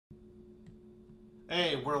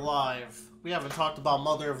Hey, we're live. We haven't talked about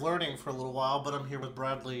Mother of Learning for a little while, but I'm here with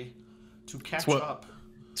Bradley to It's catch what up.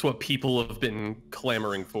 it's what people have been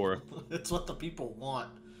clamoring for. It's what the people want.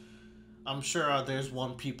 I'm sure there's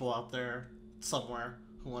one people out there somewhere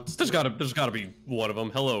who wants There's to. gotta be one of them.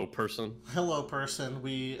 Hello, person. Hello, person.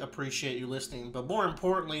 We appreciate you listening, but more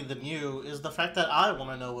importantly than you is the fact that I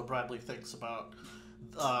want to know what Bradley thinks about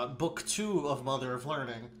Book 2 of Mother of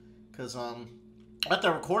Learning. Because at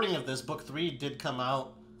the recording of this, Book 3 did come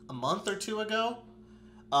out a month or two ago.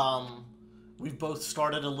 Um, we've both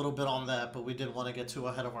started a little bit on that, but we didn't want to get too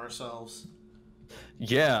ahead of ourselves.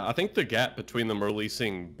 Yeah, I think the gap between them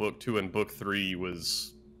releasing book 2 and book 3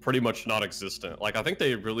 was pretty much non-existent. Like I think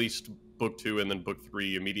they released book 2 and then book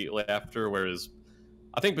 3 immediately after, whereas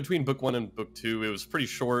I think between book 1 and book 2 it was pretty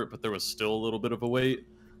short, but there was still a little bit of a wait.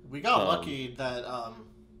 We got lucky that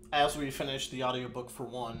as we finished the audiobook for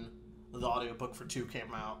 1, the audiobook for 2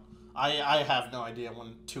 came out. I have no idea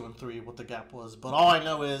when 2 and 3 what the gap was, but all I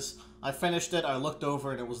know is I finished it, I looked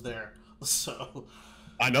over, and it was there. So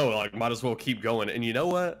I know, like might as well keep going. And you know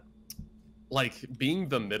what? Like being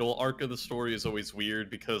the middle arc of the story is always weird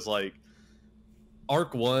because like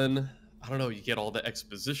arc 1, I don't know, you get all the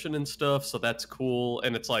exposition and stuff, so that's cool.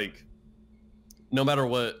 And it's like no matter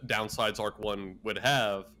what downsides arc 1 would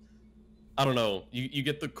have, I don't know, you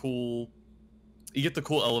get the cool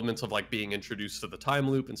elements of like being introduced to the time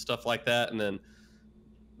loop and stuff like that. And then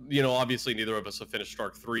obviously neither of us have finished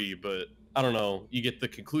arc 3, but I don't know, you get the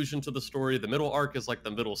conclusion to the story. The middle arc is like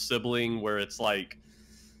the middle sibling where it's like,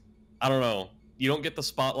 I don't know, you don't get the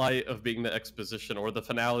spotlight of being the exposition or the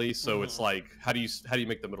finale, so it's like how do you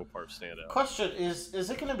make the middle part stand out? question is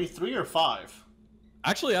it going to be 3 or 5?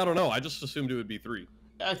 Actually, I don't know, I just assumed it would be 3.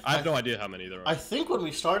 I have no idea how many there are. I think when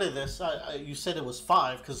we started this, you said it was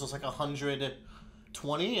 5 because it was like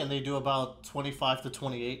 120, and they do about 25 to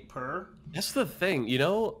 28 per. That's the thing,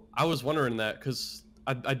 I was wondering that because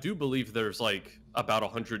I do believe there's like about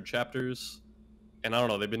 100 chapters, and I don't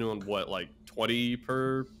know, they've been doing what, like 20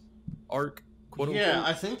 per arc, quote unquote? Yeah,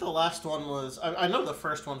 I think the last one was, I know the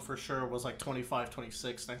first one for sure was like 25,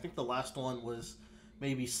 26, and I think the last one was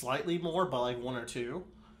maybe slightly more by like 1 or 2.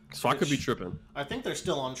 So I could be tripping. I think they're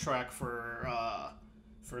still on track for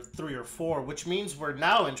 3 or 4, which means we're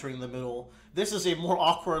now entering the middle. This is a more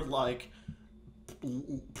awkward, like,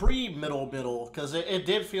 pre-middle, because it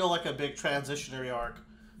did feel like a big transitionary arc.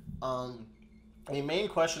 A main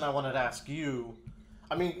question I wanted to ask you,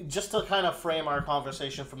 I mean, just to kind of frame our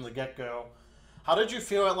conversation from the get-go, how did you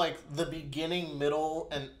feel at, like, the beginning, middle,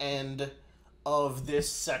 and end of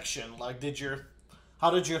this section? Like, how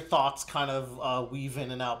did your thoughts kind of weave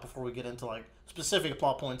in and out before we get into, like, specific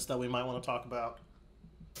plot points that we might want to talk about?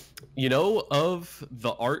 Of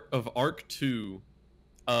the arc of arc 2,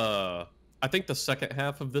 I think the second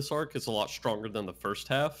half of this arc is a lot stronger than the first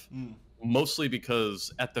half. Mostly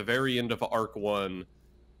because at the very end of arc 1,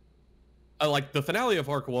 like the finale of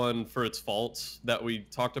arc 1 for its faults that we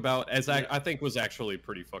talked about, I think was actually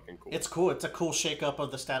pretty fucking cool. It's cool. It's a cool shake-up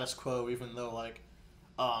of the status quo, even though, like,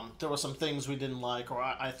 there were some things we didn't like, or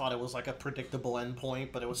I thought it was, like, a predictable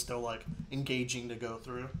endpoint, but it was still, like, engaging to go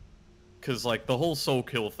through. Because, like, the whole soul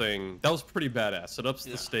kill thing, that was pretty badass. It ups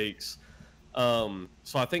the stakes. So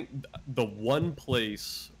I think the one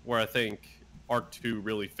place where I think arc 2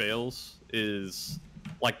 really fails is,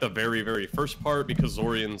 like, the very, very first part, because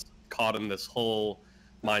Zorian's caught in this whole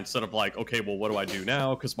mindset of, like, okay, well, what do I do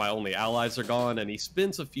now? Because my only allies are gone, and he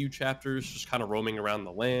spends a few chapters just kind of roaming around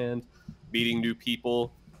the land, meeting new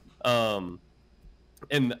people. And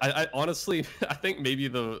I honestly, I think maybe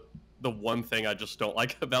the one thing I just don't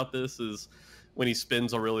like about this is when he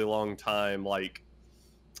spends a really long time, like,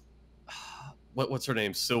 what's her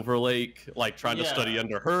name, Silver Lake, like trying to study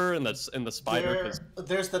under her and the spider.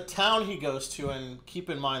 There's the town he goes to, and keep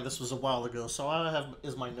in mind this was a while ago, so all I have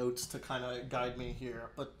is my notes to kind of guide me here.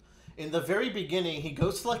 But in the very beginning, he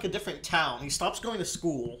goes to like a different town. He stops going to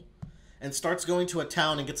school and starts going to a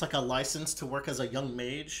town and gets like a license to work as a young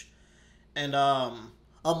mage. And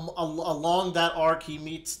along that arc, he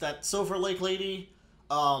meets that Silver Lake lady,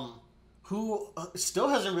 who still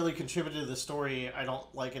hasn't really contributed to the story, I don't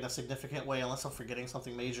like, in a significant way, unless I'm forgetting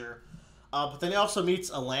something major. But then he also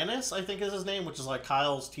meets Alanis, I think is his name, which is like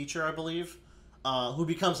Kyle's teacher, I believe, who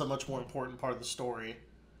becomes a much more important part of the story.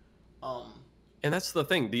 And that's the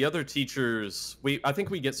thing. The other teachers, I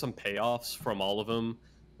think we get some payoffs from all of them,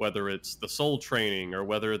 whether it's the soul training or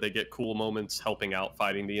whether they get cool moments helping out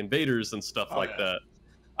fighting the invaders and stuff that.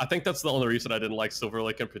 I think that's the only reason I didn't like Silver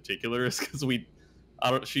Lake in particular, is because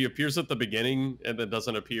she appears at the beginning and then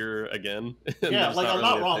doesn't appear again. Yeah, like, I'm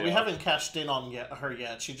not wrong. We haven't cashed in on her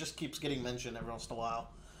yet. She just keeps getting mentioned every once in a while.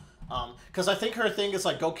 Because I think her thing is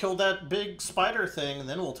like, go kill that big spider thing, and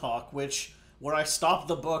then we'll talk. Which, where I stopped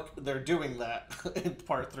the book, they're doing that in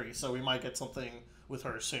part 3, so we might get something with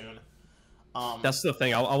her soon. That's the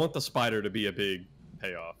thing. I want the spider to be a big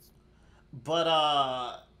payoff. But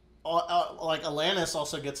like Alanis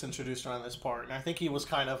also gets introduced around this part, and I think he was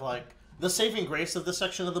kind of like the saving grace of this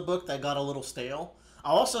section of the book that got a little stale.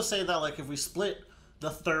 I'll also say that like if we split the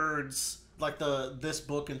thirds, like this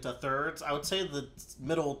book into thirds, I would say the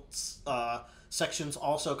middle section's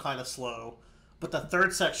also kind of slow, but the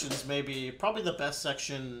third section's maybe probably the best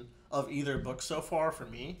section of either book so far for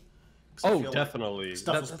me. Oh, definitely. Like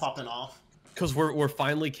stuff was popping off. Because we're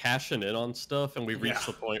finally cashing in on stuff, and we reached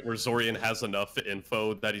the point where Zorian has enough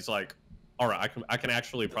info that he's like, all right, I can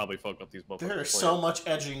actually probably fuck up these books. There's so much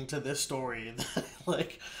edging to this story,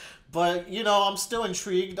 like, but you know, I'm still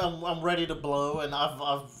intrigued. I'm ready to blow, and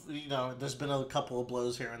I've you know, there's been a couple of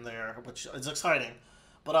blows here and there, which is exciting.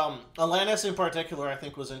 But Alanis in particular, I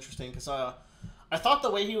think was interesting because I thought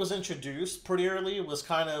the way he was introduced pretty early was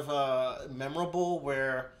kind of memorable,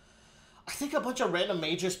 where I think a bunch of random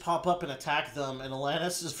mages pop up and attack them, and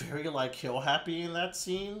Alanis is very, like, kill happy in that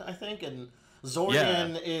scene, I think, and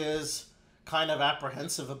Zorian is kind of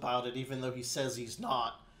apprehensive about it, even though he says he's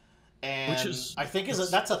not. And I think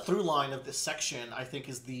that's a through line of this section, I think,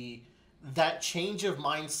 is that change of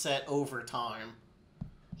mindset over time.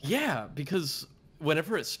 Yeah, because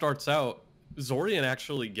whenever it starts out, Zorian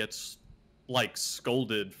actually gets, like,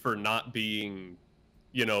 scolded for not being,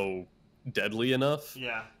 you know, deadly enough.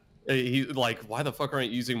 Yeah. He like, why the fuck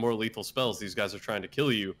aren't you using more lethal spells? These guys are trying to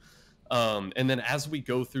kill you. And then as we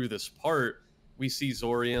go through this part, we see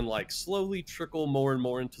Zorian like slowly trickle more and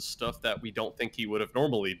more into stuff that we don't think he would have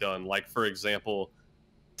normally done. Like, for example,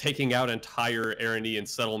 taking out entire Aranian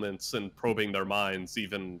settlements and probing their minds,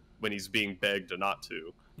 even when he's being begged not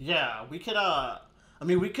to. Yeah, we could. I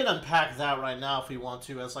mean, we could unpack that right now if we want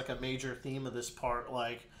to, as like a major theme of this part.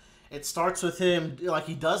 Like, it starts with him, like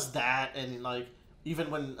he does that, and like.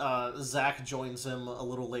 Even when Zack joins him a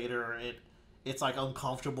little later, it's like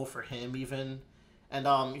uncomfortable for him even,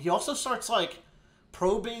 and he also starts like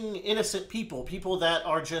probing innocent people that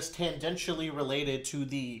are just tangentially related to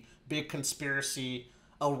the big conspiracy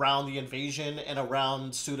around the invasion and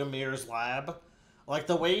around Sudamir's lab. Like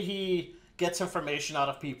the way he gets information out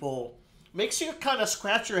of people makes you kind of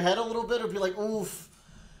scratch your head a little bit and be like, oof.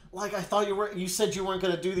 Like, I thought you said you weren't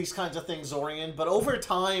going to do these kinds of things, Zorian, but over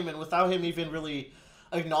time, and without him even really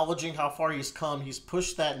acknowledging how far he's come, he's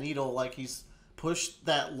pushed that needle, like he's pushed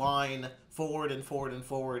that line forward and forward and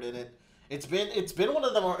forward, and it's been one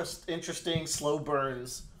of the most interesting slow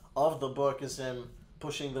burns of the book, is him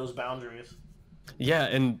pushing those boundaries. Yeah,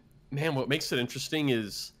 and man, what makes it interesting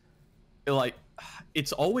is, like,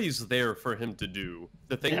 it's always there for him to do.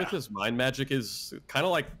 The thing with his mind magic is kind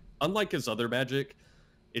of like, unlike his other magic,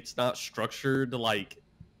 it's not structured. Like,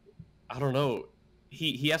 I don't know,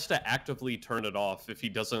 he has to actively turn it off if he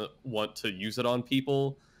doesn't want to use it on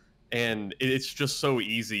people, and it's just so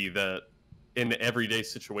easy that in everyday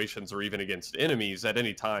situations or even against enemies at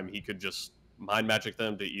any time he could just mind magic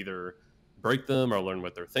them to either break them or learn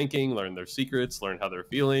what they're thinking, learn their secrets, learn how they're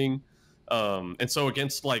feeling. And so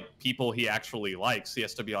against like people he actually likes, he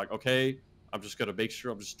has to be like, okay, I'm just gonna make sure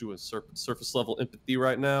I'm just doing surface level empathy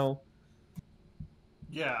right now.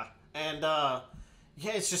 Yeah, and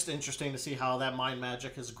yeah, it's just interesting to see how that mind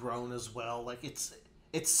magic has grown as well. Like it's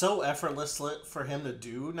so effortless for him to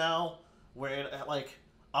do now, where I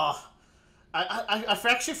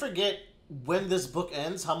actually forget when this book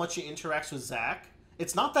ends how much he interacts with Zack.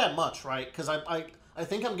 It's not that much, right? Because I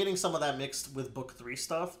think I'm getting some of that mixed with book 3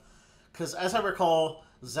 stuff. Because as I recall,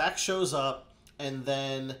 Zack shows up and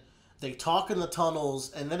then they talk in the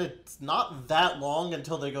tunnels, and then it's not that long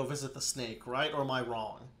until they go visit the snake, right? Or am I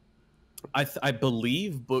wrong? I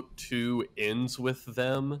believe book 2 ends with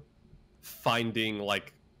them finding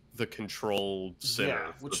like the control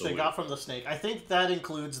center, which they got from the snake. I think that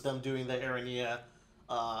includes them doing the Arania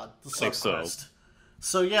subquest.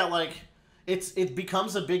 So yeah, like it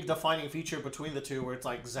becomes a big defining feature between the two, where it's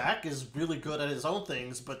like Zack is really good at his own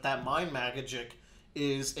things, but that mind magic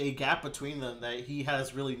is a gap between them that he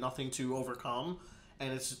has really nothing to overcome,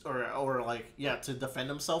 and it's or like to defend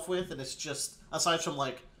himself with, and it's just, aside from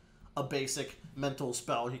like a basic mental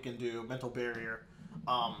spell he can do, mental barrier,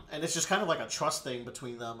 and it's just kind of like a trust thing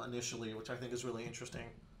between them initially, which I think is really interesting.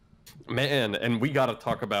 Man, and we got to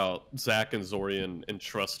talk about Zack and Zorian and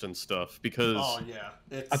trust and stuff, because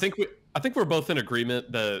I think we're both in agreement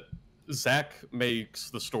that Zack makes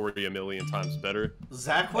the story a million times better.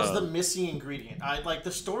 Zack was the missing ingredient.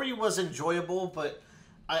 The story was enjoyable, but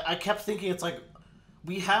I kept thinking, it's like,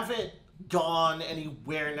 we haven't gone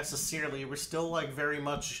anywhere necessarily. We're still like very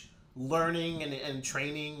much learning and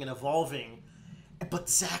training and evolving. But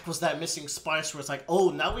Zack was that missing spice where it's like,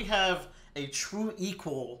 oh, now we have a true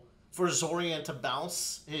equal for Zorian to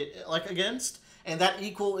bounce it, like against, and that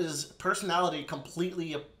equal is personality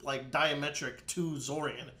completely like diametric to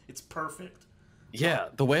Zorian. It's perfect. Yeah,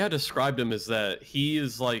 the way I described him is that he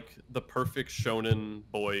is like the perfect shonen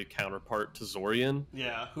boy counterpart to Zorian.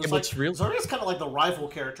 Yeah, who's like Zorian's kind of like the rival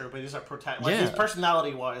character, but he's a protagonist. Like his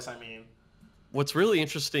personality wise, I mean. What's really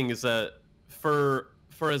interesting is that for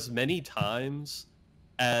as many times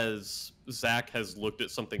as Zack has looked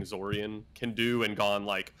at something Zorian can do and gone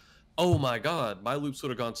like, oh my god, my loops would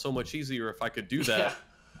have gone so much easier if I could do that. Yeah.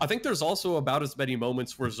 I think there's also about as many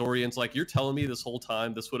moments where Zorian's like, you're telling me this whole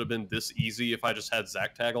time this would have been this easy if I just had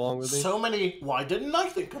Zack tag along with me? So many, why didn't I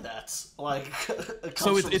think of that? Like, it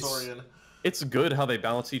comes from Zorian. It's good how they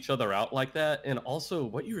balance each other out like that. And also,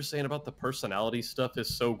 what you were saying about the personality stuff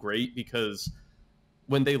is so great because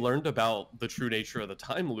when they learned about the true nature of the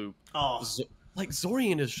time loop, like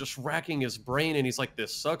Zorian is just racking his brain and he's like,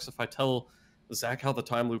 this sucks if I tell Zack how the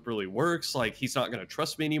time loop really works. Like, he's not going to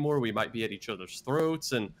trust me anymore. We might be at each other's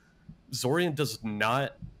throats. And Zorian does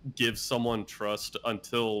not give someone trust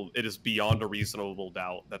until it is beyond a reasonable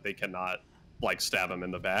doubt that they cannot, like, stab him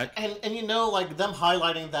in the back. And you know, like, them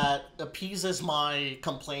highlighting that appeases my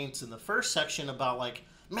complaints in the first section about, like,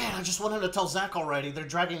 man, I just want him to tell Zack already. They're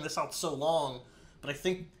dragging this out so long. But I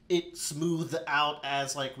think it smoothed out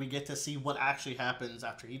as, like, we get to see what actually happens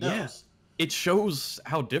after he does. Yeah. It shows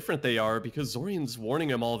how different they are because Zorian's warning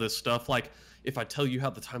him all this stuff like, if I tell you how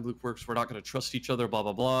the time loop works, we're not going to trust each other, blah,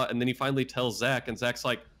 blah, blah. And then he finally tells Zack, and Zack's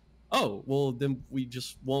like, oh, well, then we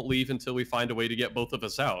just won't leave until we find a way to get both of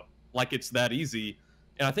us out. Like, it's that easy.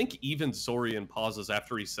 And I think even Zorian pauses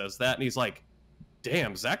after he says that, and he's like,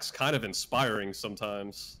 damn, Zack's kind of inspiring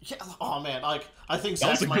sometimes. Yeah, oh man, like, I think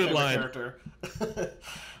Zack's my favorite character.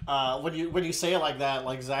 When you say it like that,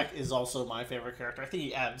 like, Zack is also my favorite character. I think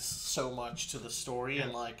he adds so much to the story,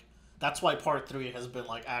 and like, that's why part 3 has been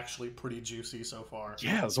like actually pretty juicy so far.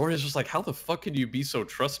 Yeah, Zorian's just like, how the fuck could you be so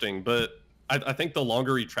trusting? But I think the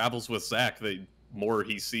longer he travels with Zack, the more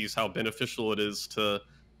he sees how beneficial it is to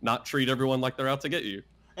not treat everyone like they're out to get you.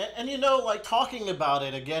 And you know, like, talking about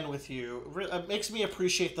it again with you, it makes me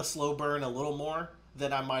appreciate the slow burn a little more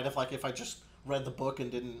than I might have, like, if I just read the book and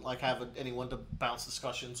didn't, like, have anyone to bounce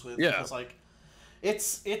discussions with. Yeah. Because, like,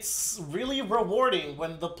 it's really rewarding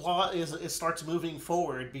when the plot it starts moving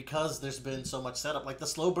forward because there's been so much setup. Like, the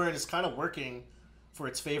slow burn is kind of working for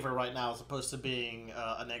its favor right now as opposed to being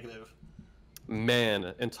a negative.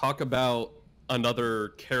 Man, and talk about another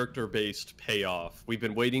character-based payoff. We've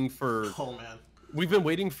been waiting for... Oh, man. We've been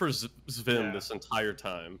waiting for Zvim this entire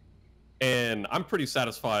time, and I'm pretty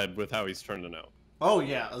satisfied with how he's turned out. Oh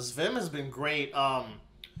yeah, Zvim has been great.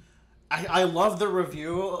 I love the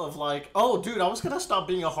review of like, oh dude, I was gonna stop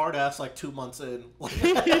being a hard ass like 2 months in. Like,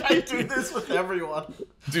 I do this with everyone.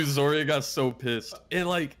 Dude, Zoria got so pissed, and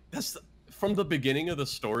like from the beginning of the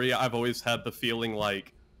story, I've always had the feeling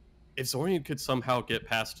like, if Zorian could somehow get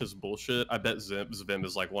past his bullshit, I bet Zvim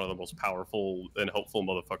is like one of the most powerful and hopeful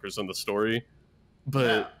motherfuckers in the story.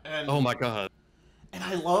 But, yeah, oh my god. And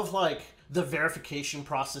I love, like, the verification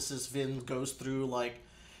processes Vin goes through. Like,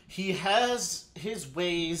 he has his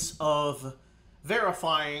ways of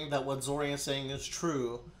verifying that what Zorian's saying is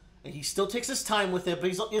true. And he still takes his time with it,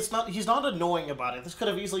 but he's not annoying about it. This could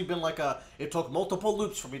have easily been like it took multiple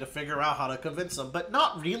loops for me to figure out how to convince him. But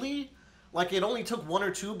not really. Like, it only took 1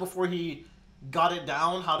 or 2 before he got it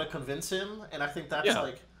down how to convince him. And I think that's,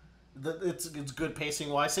 like... It's good pacing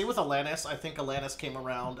wise. Same with Alanis. I think Alanis came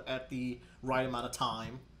around at the right amount of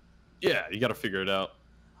time. Yeah, you got to figure it out.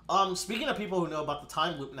 Speaking of people who know about the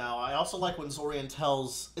time loop now, I also like when Zorian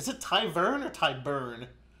tells... Is it Tyvern or Tyburn?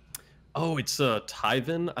 Oh, it's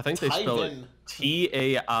Tyven. I think they spell it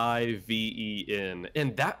Taiven.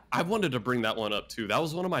 And that I wanted to bring that one up too. That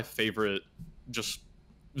was one of my favorite just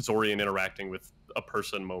Zorian interacting with a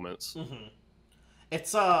person moments. Mm-hmm.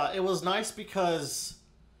 It was nice because...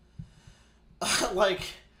 like,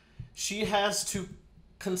 she has to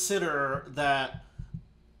consider that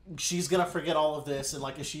she's gonna forget all of this, and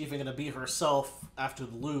like, is she even gonna be herself after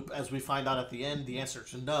the loop? As we find out at the end, the answer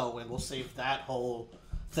is no, and we'll save that whole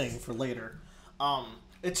thing for later.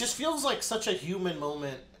 It just feels like such a human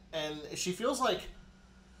moment, and she feels like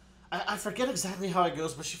I forget exactly how it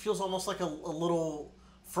goes, but she feels almost like a little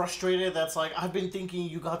frustrated. That's like, I've been thinking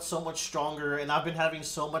you got so much stronger, and I've been having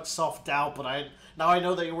so much self-doubt, but now I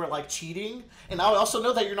know that you were like cheating, and now I also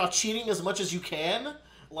know that you're not cheating as much as you can.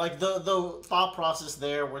 Like, the thought process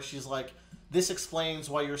there where she's like, this explains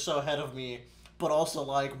why you're so ahead of me, but also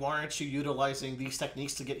like, why aren't you utilizing these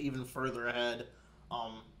techniques to get even further ahead?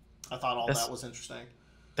 I thought all That's that was interesting.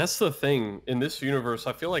 that's the thing in this universe.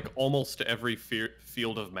 I feel like almost every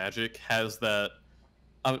field of magic has that.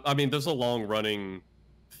 I mean, there's a long running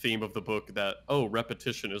theme of the book that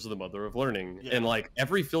repetition is the mother of learning, Yeah. and like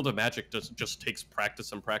every field of magic just takes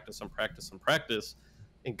practice and practice and practice and practice.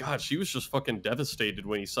 And God, she was just fucking devastated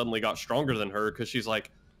when he suddenly got stronger than her because she's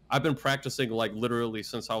like, I've been practicing like literally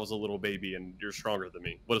since I was a little baby, and you're stronger than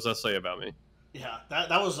me. What does that say about me? Yeah, that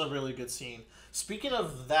was a really good scene. Speaking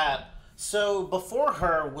of that, so before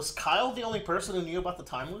her, was Kyle the only person who knew about the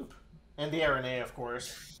time loop? And the RNA, of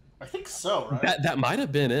course. I think so, right? That might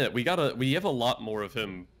have been it. We have a lot more of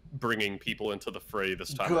him bringing people into the fray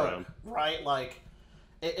this time Good, around. right? Like,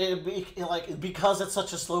 like because it's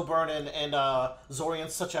such a slow burn and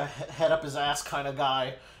Zorian's such a head up his ass kind of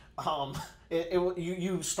guy. Um,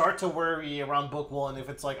 you start to worry around book one if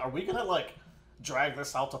it's like, are we gonna like drag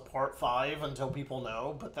this out to part 5 until people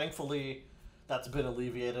know? But thankfully, that's been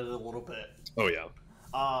alleviated a little bit. Oh yeah.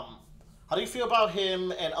 How do you feel about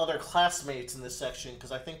him and other classmates in this section?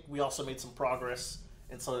 Because I think we also made some progress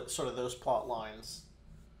in sort of those plot lines.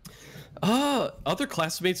 Other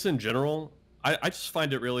classmates in general, I just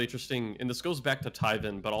find it really interesting, and this goes back to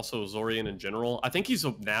Tyven, but also Zorian in general. I think he's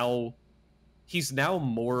now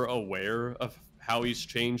more aware of how he's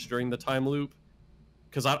changed during the time loop,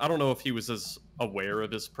 because I don't know if he was as aware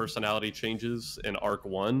of his personality changes in Arc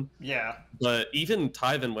 1. Yeah. But even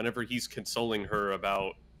Tyven, whenever he's consoling her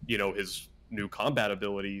about, his new combat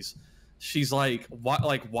abilities, she's like,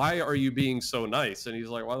 why are you being so nice? And he's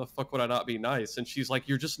like, why the fuck would I not be nice? And she's like,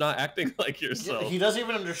 you're just not acting like yourself. He doesn't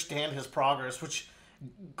even understand his progress, which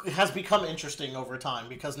has become interesting over time,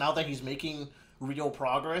 because now that he's making real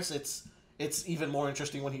progress, it's even more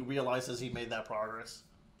interesting when he realizes he made that progress.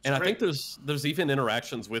 And I think there's even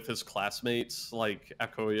interactions with his classmates, like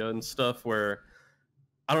Akoya and stuff, where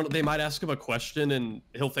I don't know, they might ask him a question and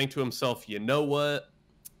he'll think to himself, you know what?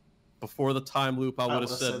 Before the time loop, I would have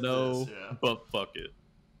said no, yeah. But fuck it.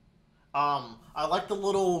 I like the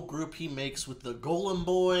little group he makes with the Golem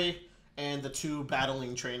Boy and the 2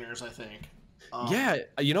 battling trainers, I think. Yeah,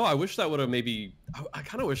 I wish that would have maybe. I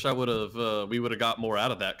kind of wish I would have. We would have got more out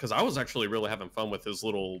of that, because I was actually really having fun with his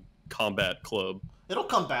little combat club. It'll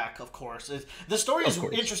come back, of course. The story is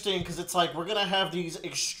interesting because it's like we're gonna have these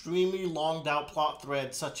extremely longed out plot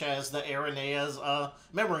threads, such as the Arenea's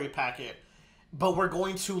memory packet, but we're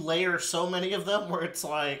going to layer so many of them where it's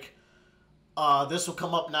like, this will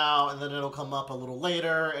come up now, and then it'll come up a little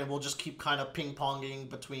later, and we'll just keep kind of ping-ponging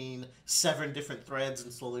between 7 different threads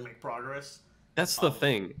and slowly make progress. That's the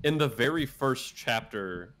thing. In the very first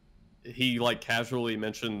chapter, he like casually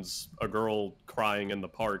mentions a girl crying in the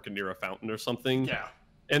park near a fountain or something. Yeah.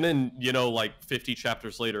 And then, like 50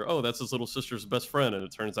 chapters later, that's his little sister's best friend, and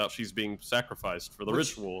it turns out she's being sacrificed for the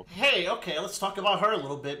ritual. Hey, okay, let's talk about her a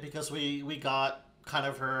little bit, because we got kind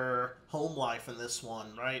of her home life in this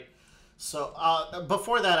one, right? So,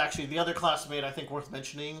 before that, actually, the other classmate I think worth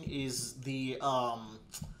mentioning is the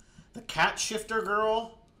cat shifter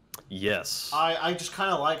girl. Yes. I just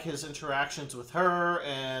kind of like his interactions with her,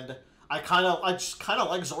 and I just kind of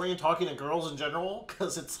like Zorian talking to girls in general,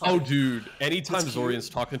 because it's like, oh, dude, anytime Zorian's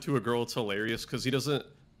talking to a girl, it's hilarious, because he doesn't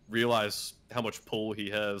realize how much pull he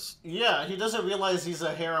has. Yeah, he doesn't realize he's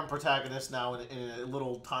a harem protagonist now in a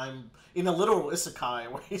little in a literal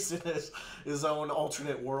isekai, where he's in his own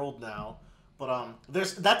alternate world now. But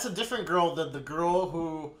that's a different girl than the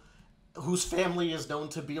girl whose family is known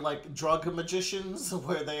to be like drug magicians,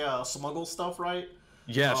 where they smuggle stuff, right?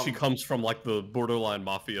 Yeah, she comes from like the borderline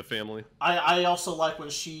mafia family. I also like when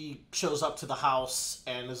she shows up to the house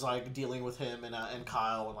and is like dealing with him and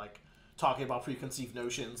Kyle, and like talking about preconceived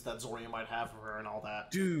notions that Zorian might have of her and all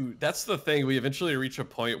that. Dude, that's the thing. We eventually reach a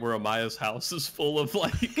point where Amaya's house is full of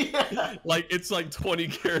like, Yeah. like it's like 20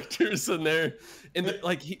 characters in there, and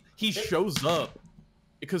like he shows up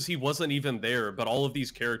because he wasn't even there, but all of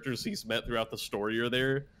these characters he's met throughout the story are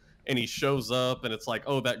there. And he shows up, and it's like,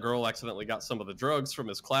 oh, that girl accidentally got some of the drugs from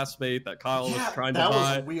his classmate that Kyle was trying to buy. That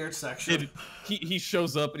was a weird section. He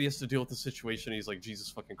shows up, and he has to deal with the situation. He's like,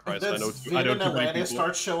 Jesus fucking Christ, I know too many people.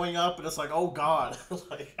 Starts showing up, and it's like, oh god.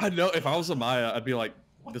 Like, I know, if I was Amaya, I'd be like,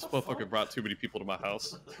 this motherfucker brought too many people to my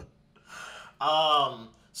house.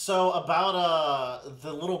 So about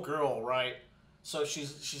the little girl, right? So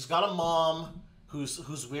she's got a mom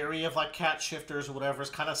who's weary of like cat shifters or whatever.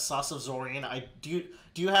 Is kind of sus of Zorian.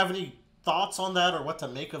 Do you have any thoughts on that, or what to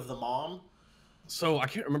make of the mom? So I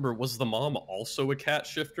can't remember, was the mom also a cat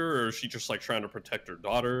shifter, or is she just like trying to protect her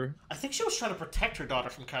daughter? I think she was trying to protect her daughter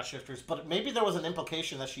from cat shifters, but maybe there was an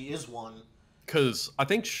implication that she is one. Because I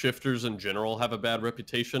think shifters in general have a bad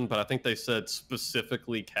reputation, but I think they said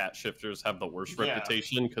specifically cat shifters have the worst Yeah.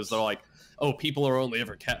 reputation because they're like, oh, people are only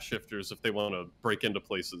ever cat shifters if they want to break into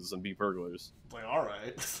places and be burglars. Like, all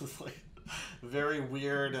right. Like, very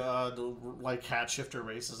weird, like, cat shifter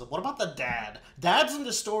racism. What about the dad? Dads in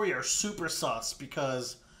this story are super sus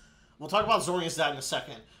because we'll talk about Zorian's dad in a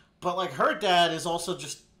second. But, like, her dad is also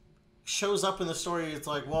just shows up in the story. It's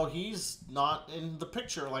like, well, he's not in the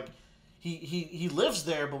picture. Like, he lives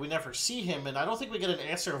there, but we never see him, and I don't think we get an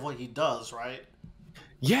answer of what he does, right?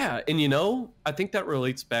 Yeah, and I think that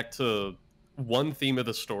relates back to one theme of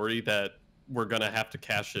the story that we're gonna have to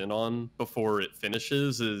cash in on before it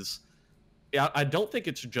finishes is I don't think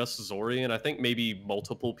it's just Zorian. I think maybe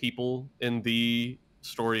multiple people in the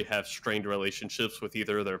story have strained relationships with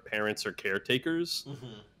either their parents or caretakers.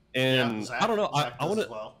 Mm-hmm. And Zach, I don't know. Zach I does want as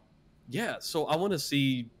to. well. Yeah, so I want to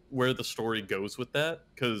see where the story goes with that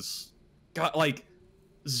because, God, like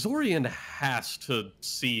Zorian has to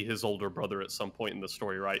see his older brother at some point in the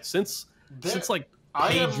story, right? Since like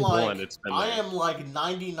page one, it's been. I am like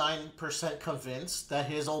 99% convinced that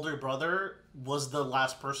his older brother was the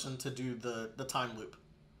last person to do the time loop.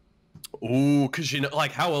 Ooh, because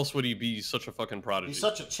like, how else would he be such a fucking prodigy? He's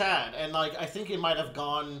such a Chad, and like I think it might have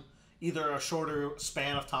gone either a shorter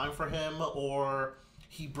span of time for him or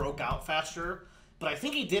he broke out faster. But I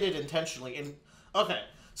think he did it intentionally. And okay,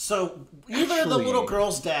 so either the little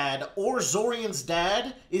girl's dad or Zorian's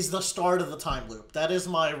dad is the start of the time loop. That is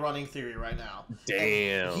my running theory right now.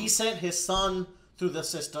 Damn. And he sent his son through the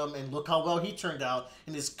system, and look how well he turned out.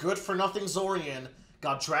 And his good-for-nothing Zorian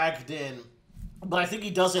got dragged in. But I think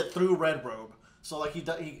he does it through Red Robe. So like he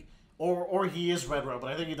is Red Robe,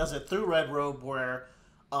 but I think he does it through Red Robe where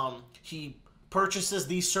he purchases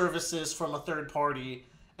these services from a third party,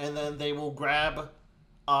 and then they will grab,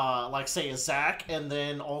 like, say, a Zack, and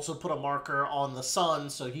then also put a marker on the son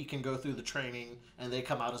so he can go through the training, and they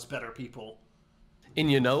come out as better people. And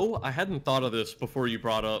I hadn't thought of this before you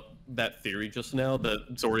brought up that theory just now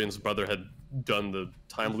that Zorian's brother had done the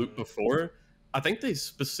time loop before. I think they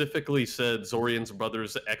specifically said Zorian's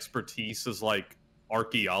brother's expertise is, like,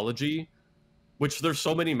 archaeology, which there's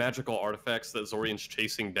so many magical artifacts that Zorian's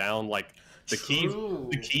chasing down, like the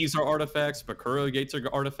keys are artifacts, Bakura gates are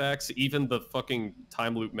artifacts, even the fucking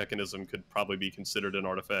time loop mechanism could probably be considered an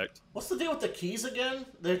artifact. What's the deal with the keys again?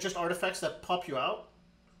 They're just artifacts that pop you out?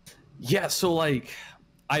 Yeah, so like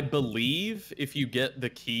I believe if you get the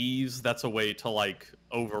keys, that's a way to like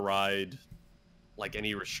override like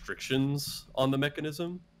any restrictions on the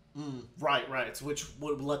mechanism. Right. Which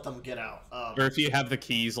would let them get out. Or if you have the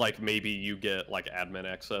keys, like maybe you get like admin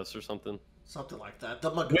access or something. Something like that. The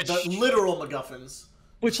literal MacGuffins.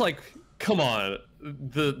 Which, like, come on,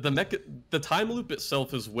 the time loop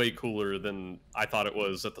itself is way cooler than I thought it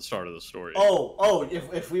was at the start of the story.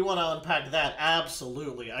 If we want to unpack that,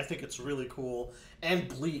 absolutely. I think it's really cool and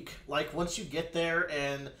bleak. Like once you get there,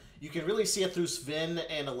 and you can really see it through Sven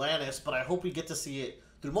and Alanis, but I hope we get to see it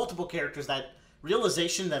through multiple characters. That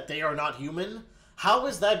realization that they are not human. How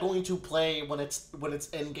is that going to play when it's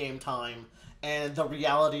end game time and the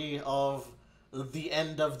reality of the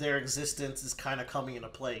end of their existence is kind of coming into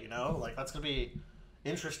play? Like that's gonna be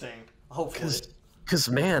interesting. Hopefully, because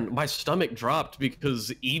man, my stomach dropped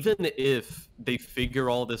because even if they figure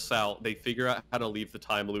all this out, they figure out how to leave the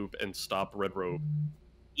time loop and stop Red Robe.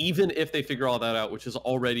 Even if they figure all that out, which is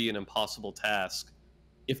already an impossible task,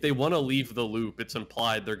 if they want to leave the loop, it's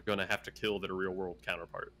implied they're going to have to kill their real world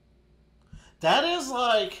counterpart. That is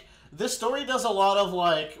like, this story does a lot of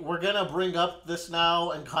like, we're going to bring up this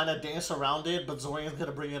now and kind of dance around it, but Zorian's going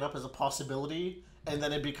to bring it up as a possibility, and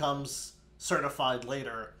then it becomes certified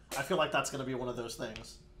later. I feel like that's going to be one of those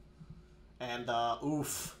things. And,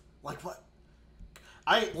 oof. Like, what?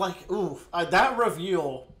 That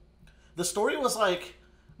reveal, the story was like,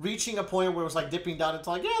 reaching a point where it was like dipping down into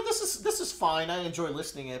like, yeah, this is fine. I enjoy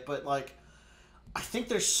listening it, but like, I think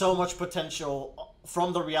there's so much potential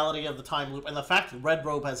from the reality of the time loop and the fact that Red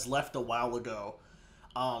Robe has left a while ago.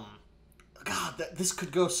 God, this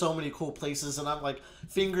could go so many cool places, and I'm like,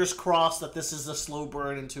 fingers crossed that this is a slow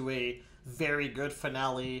burn into a very good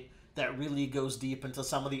finale that really goes deep into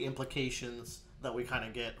some of the implications that we kind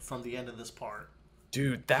of get from the end of this part.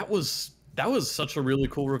 Dude, that was such a really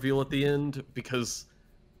cool reveal at the end because,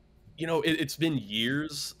 it's been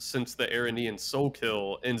years since the Eren soul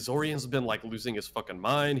kill, and Zorian's been, like, losing his fucking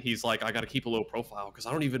mind. He's like, I gotta keep a low profile, because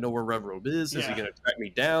I don't even know where Red Robe is. Is he gonna track me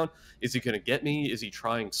down? Is he gonna get me? Is he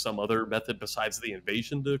trying some other method besides the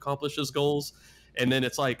invasion to accomplish his goals? And then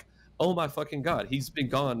it's like, oh my fucking god, he's been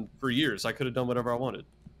gone for years. I could have done whatever I wanted.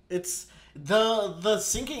 It's the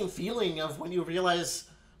sinking feeling of when you realize,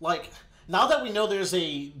 like, Now that we know there's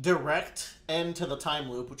a direct end to the time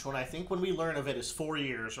loop, which when I think when we learn of it is 4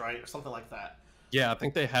 years, right, or something like that. Yeah, I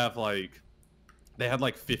think they have like they had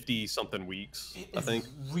like 50 something weeks. It, I think.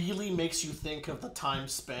 really makes you think of the time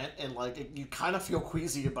spent, and like you kind of feel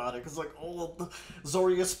queasy about it because like, oh,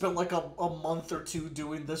 Zoria spent like a month or two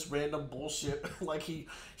doing this random bullshit. Like he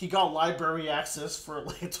got library access for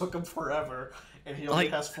like it took him forever, and he only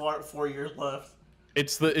Like, has 4 years left.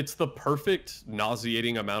 it's the perfect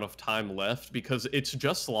nauseating amount of time left because it's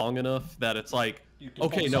just long enough that it's like, You can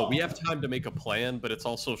okay, pulse no, we off. have time to make a plan, but it's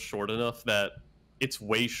also short enough that it's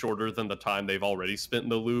way shorter than the time they've already spent in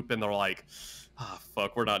the loop, and they're like, ah,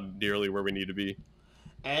 fuck, we're not nearly where we need to be.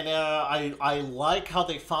 And I like how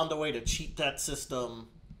they found a way to cheat that system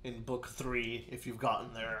in book 3 if you've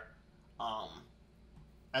gotten there. Um,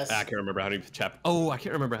 as I can't remember how many I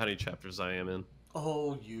can't remember how many chapters I am in.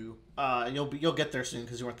 you'll get there soon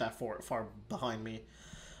because you weren't that far behind me.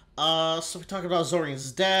 So we talked about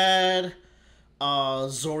Zorian's dad,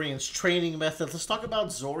 Zorian's training methods. Let's talk about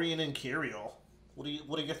Zorian and Kiriel.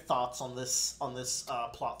 What are your thoughts on this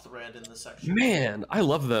plot thread in this section? Man, I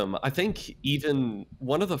love them. I think even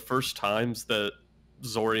one of the first times that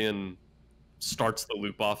Zorian starts the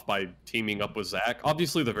loop off by teaming up with Zack.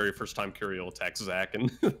 Obviously, the very first time Kiriel attacks Zack,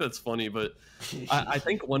 and that's funny. But I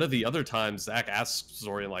think one of the other times Zack asks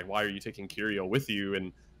Zorian, like, "Why are you taking Kiriel with you?"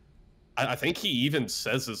 And I think he even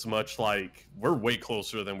says as much, like, "We're way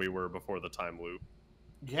closer than we were before the time loop."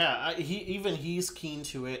 Yeah, he's keen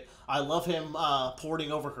to it. I love him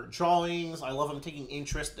poring over her drawings. I love him taking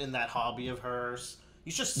interest in that hobby of hers.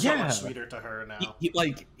 He's just so Yeah. much sweeter to her now.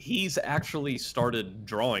 He's actually started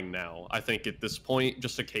drawing now. I think at this point,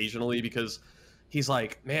 just occasionally, because he's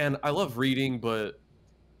like, man, I love reading, but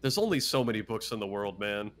there's only so many books in the world,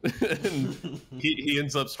 man. And he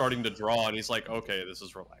ends up starting to draw, and he's like, okay, this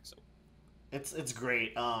is relaxing. It's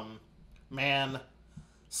great. Man.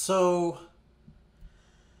 So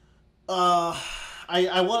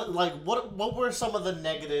I want like what were some of the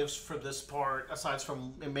negatives for this part aside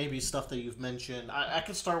from maybe stuff that you've mentioned? I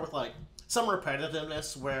could start with like some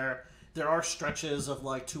repetitiveness where there are stretches of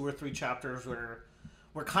like 2 or 3 chapters where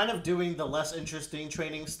we're kind of doing the less interesting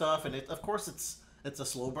training stuff, and of course it's a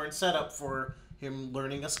slow burn setup for him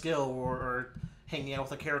learning a skill or hanging out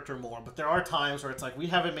with a character more. But there are times where it's like we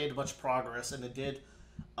haven't made much progress, and it did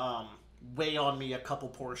weigh on me a couple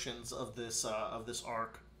portions of this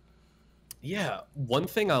arc. Yeah, one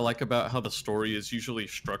thing I like about how the story is usually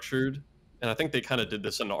structured, and I think they kind of did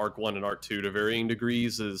this in Arc 1 and Arc 2 to varying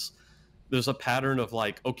degrees, is there's a pattern of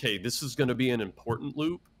like, okay, this is going to be an important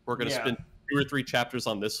loop. We're going to Yeah. spend 2 or 3 chapters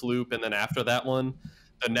on this loop, and then after that one,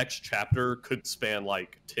 the next chapter could span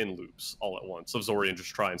like 10 loops all at once of Zorian just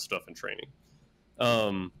trying stuff and training.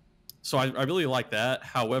 So I really like that.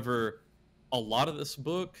 However, a lot of this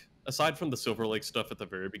book, aside from the Silver Lake stuff at the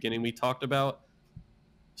very beginning we talked about,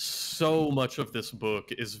 so much of this book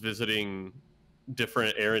is visiting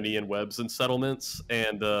different Aranian webs and settlements,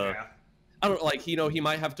 and Yeah. I don't like, he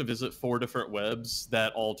might have to visit 4 different webs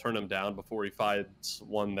that all turn him down before he finds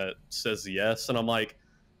one that says yes. And I'm like,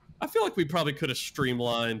 I feel like we probably could have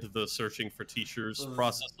streamlined the searching for teachers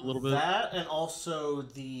process a little bit. That and also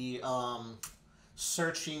the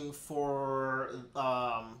searching for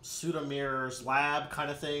Sudamir's lab kind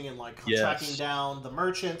of thing, and like Yes. tracking down the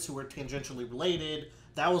merchants who were tangentially related.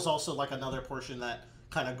 That was also like another portion that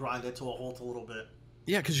kind of grinded to a halt a little bit.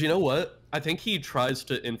 Yeah, because you know what? I think he tries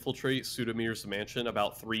to infiltrate Sudamir's mansion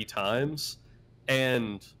about 3 times,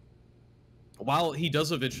 and while he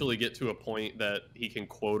does eventually get to a point that he can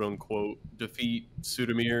quote unquote defeat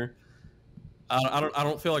Sudamir, I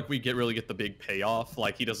don't feel like we really get the big payoff.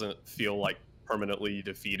 Like, he doesn't feel like permanently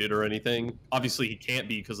defeated or anything. Obviously, he can't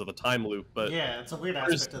be because of the time loop. But Yeah, it's a weird for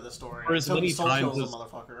as- aspect of the story. for as Until he many soul times kills as- a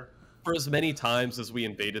motherfucker. for as many times as we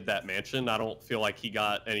invaded that mansion, I don't feel like he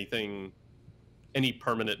got any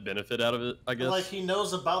permanent benefit out of it. I guess. Like, he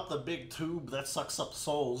knows about the big tube that sucks up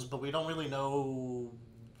souls, but we don't really know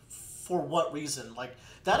for what reason. Like,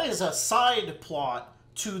 that is a side plot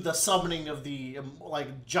to the summoning of the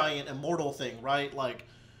like giant immortal thing, right? Like,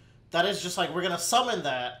 that is just like, we're gonna summon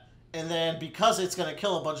that, and then because it's gonna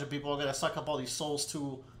kill a bunch of people, we're gonna suck up all these souls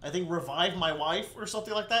to, I think, revive my wife or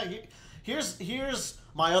something like that. Here's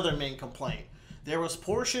my other main complaint. There was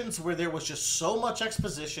portions where there was just so much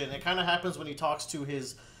exposition. It kind of happens when he talks to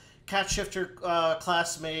his cat shifter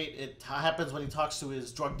classmate. It happens when he talks to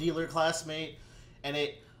his drug dealer classmate. And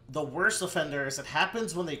the worst offender is it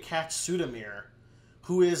happens when they catch Sudamir,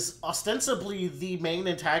 who is ostensibly the main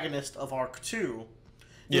antagonist of Arc 2.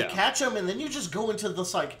 You Yeah. catch him, and then you just go into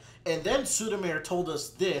this, like, and then Sudamir told us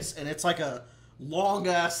this, and it's like a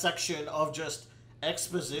long-ass section of just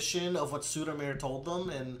exposition of what Sudamir told them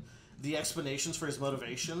and the explanations for his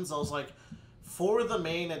motivations, I was like, for the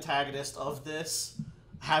main antagonist of this,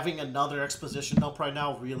 having another exposition dump right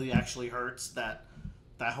now really actually hurts that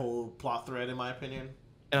whole plot thread, in my opinion.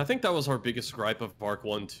 And I think that was our biggest gripe of Arc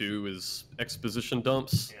 1 too, is exposition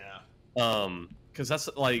dumps. Yeah. Because that's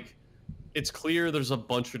like, it's clear there's a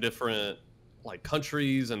bunch of different like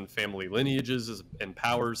countries and family lineages and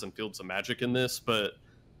powers and fields of magic in this, but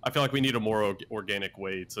I feel like we need a more organic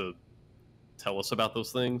way to tell us about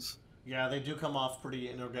those things. Yeah, they do come off pretty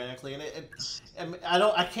inorganically, and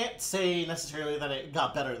I can't say necessarily that it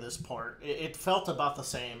got better this part. It felt about the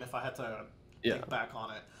same if I had to think back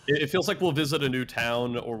on it. It feels like we'll visit a new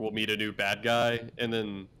town or we'll meet a new bad guy, and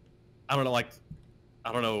then I don't know, like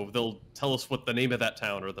I don't know, they'll tell us what the name of that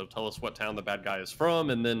town, or they'll tell us what town the bad guy is from,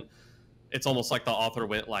 and then it's almost like the author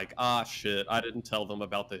went like, ah, shit, I didn't tell them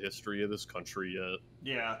about the history of this country yet.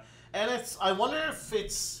 Yeah, and I wonder if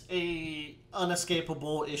it's a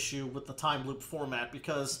unescapable issue with the time loop format,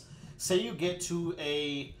 because say you get to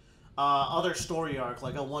a other story arc,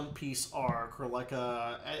 like a One Piece arc, or like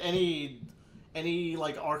any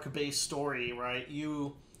like arc-based story, right?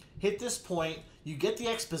 You hit this point, you get the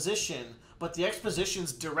exposition, but the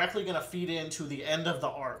exposition's directly going to feed into the end of the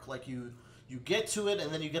arc. Like you get to it,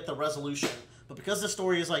 and then you get the resolution. But because the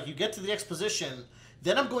story is like, you get to the exposition,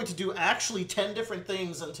 then I'm going to do actually 10 different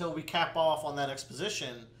things until we cap off on that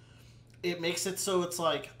exposition. It makes it so it's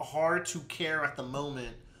like hard to care at the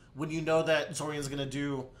moment when you know that Zorian's going to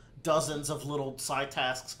do dozens of little side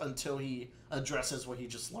tasks until he addresses what he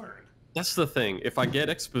just learned. That's the thing. If I get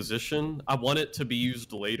exposition, I want it to be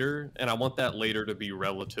used later, and I want that later to be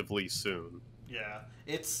relatively soon. Yeah,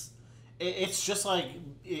 it's just like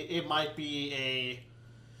it might be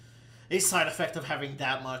a side effect of having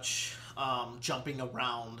that much jumping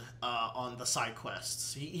around on the side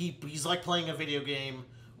quests. He's like playing a video game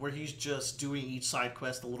where he's just doing each side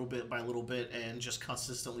quest a little bit by little bit and just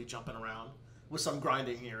consistently jumping around with some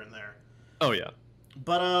grinding here and there. Oh yeah.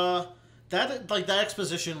 But that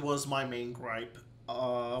exposition was my main gripe.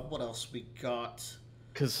 What else we got?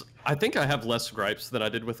 Because I think I have less gripes than I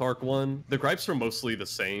did with Arc 1. The gripes are mostly the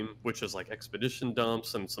same, which is like expedition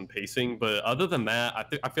dumps and some pacing. But other than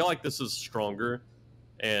that, I feel like this is stronger.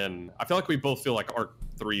 And I feel like we both feel like Arc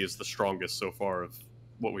 3 is the strongest so far of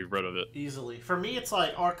what we've read of it. Easily. For me, it's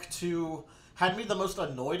like Arc 2 had me the most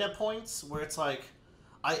annoyed at points, where it's like,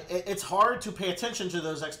 it's hard to pay attention to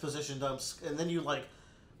those exposition dumps, and then you like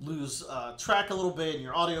lose track a little bit in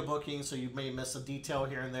your audiobooking, so you may miss a detail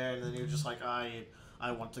here and there, and then you're just like, I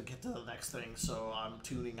want to get to the next thing, so I'm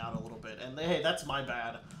tuning out a little bit. And hey, that's my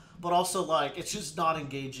bad. But also, like, it's just not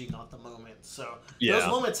engaging at the moment. So those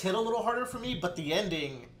moments hit a little harder for me, but the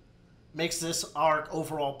ending makes this arc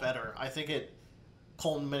overall better. I think it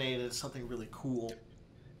culminated in something really cool.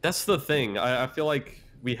 That's the thing. I feel like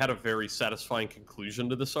we had a very satisfying conclusion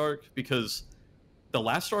to this arc, because the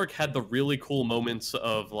last arc had the really cool moments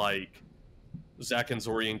of, like, Zack and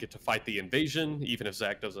Zorian get to fight the invasion, even if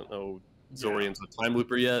Zack doesn't know Zorian's a time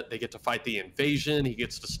looper yet. They get to fight the invasion. He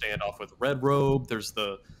gets to stand off with Red Robe. There's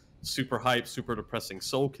the super hype, super depressing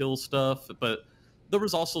soul kill stuff. But there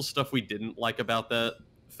was also stuff we didn't like about that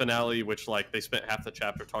finale, which, like, they spent half the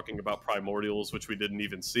chapter talking about primordials, which we didn't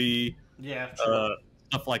even see. Yeah, true.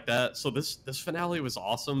 Stuff like that. So this finale was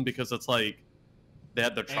awesome, because it's like they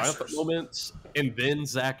had their triumphant moments, and then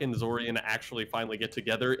Zack and Zorian actually finally get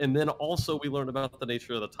together, and then also we learned about the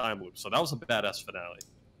nature of the time loop. So that was a badass finale.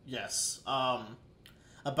 Yes. We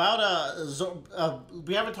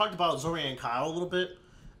haven't talked about Zorian and Kyle a little bit.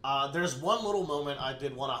 There's one little moment I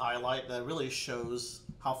did want to highlight that really shows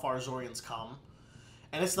how far Zorian's come,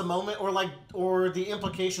 and it's the moment, or the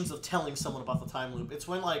implications of telling someone about the time loop. It's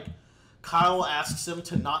when, like, Kyle asks him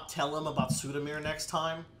to not tell him about Sudamir next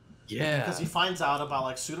time. Yeah. Because he finds out about,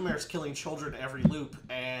 like, Sudamir's killing children every loop,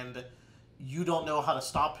 and you don't know how to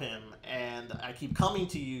stop him, and I keep coming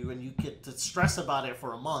to you, and you get to stress about it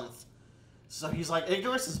for a month. So he's like,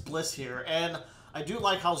 ignorance is bliss here, and I do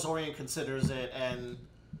like how Zorian considers it, and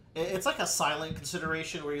it's like a silent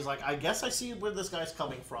consideration where he's like, I guess I see where this guy's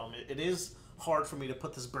coming from. It is hard for me to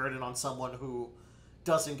put this burden on someone who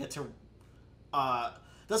doesn't get to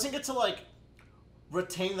like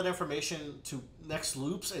retain that information to next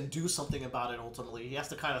loops and do something about it. Ultimately, he has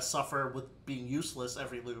to kind of suffer with being useless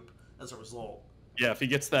every loop as a result. Yeah, if he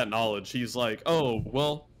gets that knowledge, he's like, oh,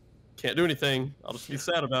 well, can't do anything. I'll just be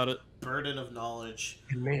sad about it. Burden of knowledge.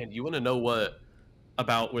 And man, you want to know what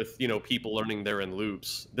about with, people learning they're in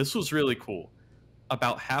loops? This was really cool.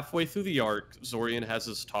 About halfway through the arc, Zorian has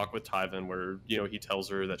his talk with Tyvan where, he tells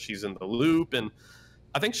her that she's in the loop, and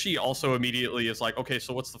I think she also immediately is like, okay,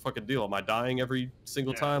 so what's the fucking deal? Am I dying every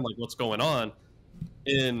single Yeah. time? Like, what's going on?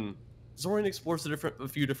 And Zorian explores a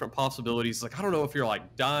few different possibilities. Like, I don't know if you're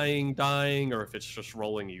like dying, or if it's just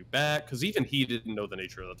rolling you back. Because even he didn't know the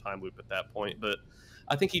nature of the time loop at that point. But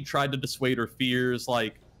I think he tried to dissuade her fears.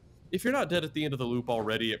 Like, if you're not dead at the end of the loop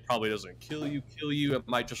already, it probably doesn't kill you. It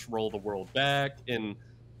might just roll the world back.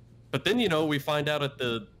 But then, we find out at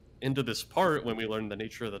the end of this part when we learn the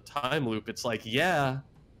nature of the time loop, it's like, yeah,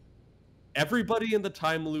 everybody in the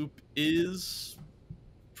time loop is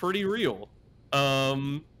pretty real.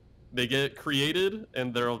 They get created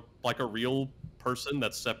and they're like a real person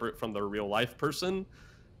that's separate from their real life person.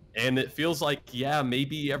 And it feels like, yeah,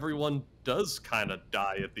 maybe everyone does kind of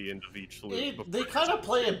die at the end of each loop. They kind of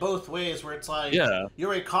play it both ways, where it's like, yeah,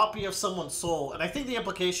 you're a copy of someone's soul. And I think the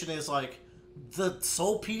implication is like, the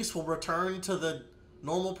soul piece will return to the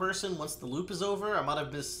normal person once the loop is over. I might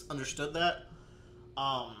have misunderstood that.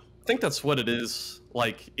 I think that's what it is.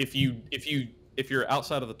 Like, if you're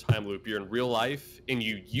outside of the time loop, you're in real life, and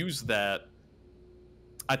you use that,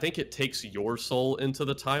 I think it takes your soul into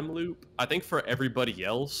the time loop. I think for everybody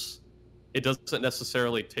else, it doesn't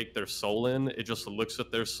necessarily take their soul in. It just looks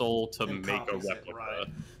at their soul to make a replica. Right.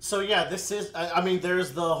 So yeah, this is. I mean,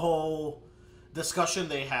 there's the whole discussion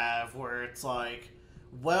they have where it's like,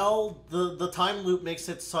 well, the time loop makes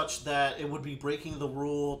it such that it would be breaking the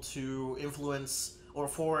rule to influence, or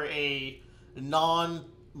for a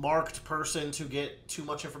non-marked person to get too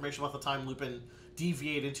much information about the time loop and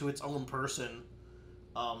deviate into its own person.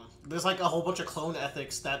 There's like a whole bunch of clone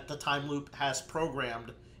ethics that the time loop has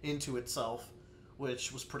programmed into itself,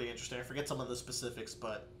 which was pretty interesting. I forget some of the specifics,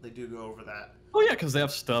 but they do go over that. Oh yeah, because they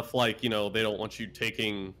have stuff like, they don't want you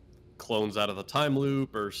taking clones out of the time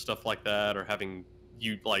loop or stuff like that, or having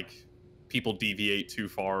you like people deviate too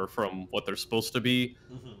far from what they're supposed to be.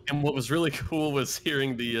 Mm-hmm. And what was really cool was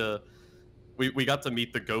hearing the we got to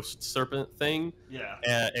meet the ghost serpent thing. Yeah.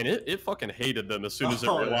 And it fucking hated them as soon as it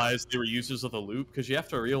realized they were users of the loop, because you have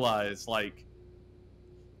to realize, like,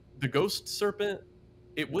 the ghost serpent,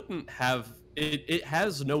 it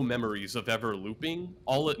has no memories of ever looping.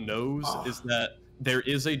 All it knows is that there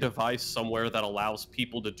is a device somewhere that allows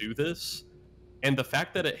people to do this. And the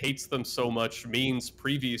fact that it hates them so much means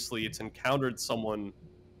previously it's encountered someone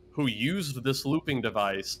who used this looping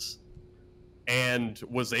device and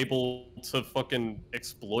was able to fucking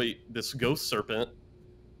exploit this ghost serpent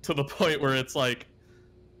to the point where it's like,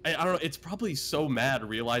 I don't know, it's probably so mad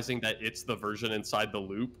realizing that it's the version inside the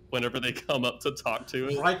loop whenever they come up to talk to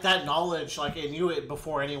it. Right, that knowledge, like, it knew it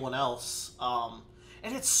before anyone else.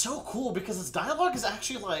 And it's so cool because its dialogue is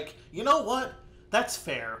actually like, you know what? That's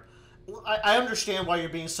fair. I understand why you're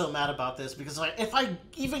being so mad about this, because if I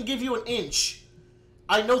even give you an inch,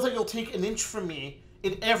 I know that you'll take an inch from me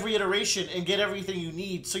in every iteration and get everything you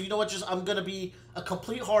need. So you know what? I'm gonna be a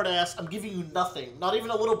complete hard ass. I'm giving you nothing, not even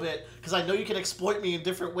a little bit, because I know you can exploit me in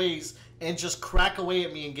different ways and just crack away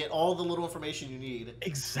at me and get all the little information you need.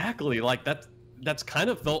 Exactly. Like that's kind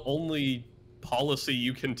of the only policy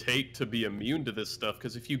you can take to be immune to this stuff,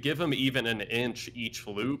 because if you give them even an inch each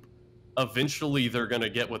loop, eventually they're gonna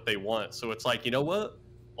get what they want. So it's like, you know what?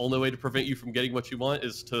 Only way to prevent you from getting what you want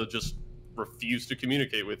is to just refuse to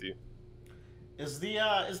communicate with you. Is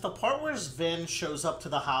the part where Sven shows up to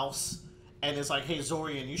the house and is like, "Hey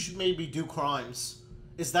Zorian, you should maybe do crimes."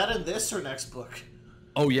 Is that in this or next book?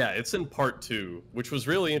 Oh yeah, it's in part 2, which was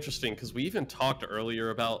really interesting because we even talked earlier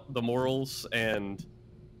about the morals, and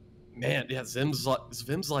man, yeah,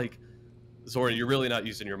 Zvim's like, Zorian, you're really not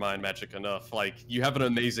using your mind magic enough. Like, you have an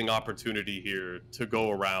amazing opportunity here to go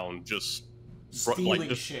around just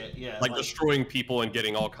stealing shit, yeah, like destroying people and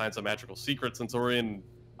getting all kinds of magical secrets. And Zorian,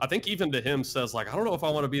 I think even to him, says like, I don't know if I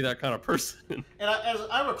want to be that kind of person. And as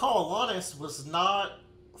I recall, Alanis was not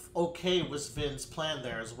okay with Sven's plan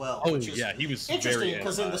there as well. Oh yeah, he was interesting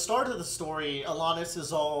because in the start of the story, Alanis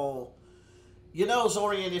is all, you know,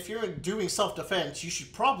 Zorian, if you're doing self-defense, you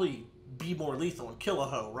should probably be more lethal and kill a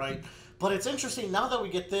hoe, right? But it's interesting now that we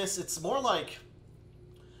get this. It's more like,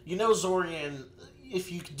 you know, Zorian,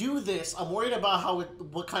 if you do this, I'm worried about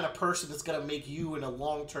what kind of person it's gonna make you in a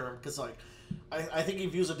long term. Because like, I think he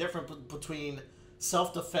views a difference between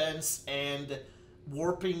self-defense and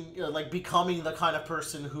warping, like becoming the kind of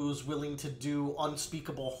person who's willing to do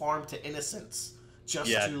unspeakable harm to innocents just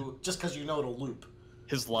because you know it'll loop.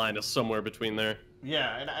 His line is somewhere between there.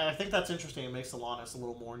 Yeah, and I think that's interesting. It makes Alanis a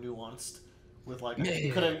little more nuanced. With like,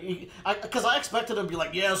 because I expected him to be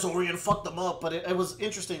like, yeah, Zorian fucked them up, but it was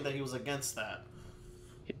interesting that he was against that.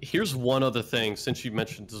 Here's one other thing, since you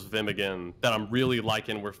mentioned Zvim again, that I'm really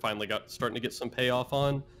liking. We're finally starting to get some payoff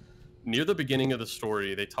on. near the beginning of the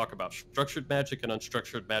story, they talk about structured magic and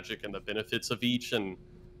unstructured magic and the benefits of each. And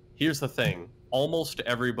here's the thing: almost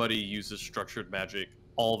everybody uses structured magic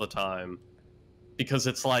all the time because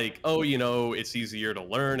it's like, oh, you know, it's easier to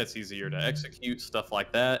learn, it's easier to execute, stuff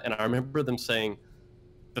like that. And I remember them saying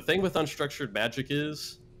the thing with unstructured magic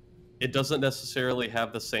is it doesn't necessarily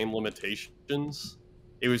have the same limitations.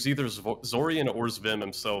 It was either Zorian or Zvim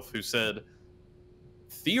himself who said,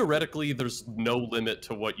 theoretically, there's no limit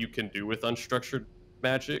to what you can do with unstructured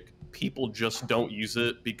magic. People just don't use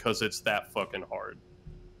it because it's that fucking hard.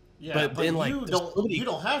 Yeah, but then, like, you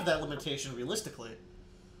don't have that limitation realistically.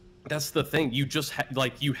 That's the thing. You just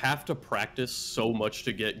you have to practice so much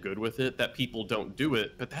to get good with it that people don't do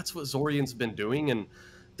it. But that's what Zorian's been doing, and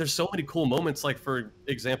there's so many cool moments. Like, for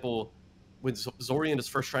example, when Zorian is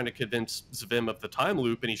first trying to convince Zvim of the time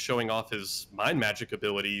loop, and he's showing off his mind magic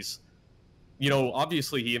abilities. You know,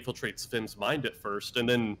 obviously he infiltrates Zvim's mind at first, and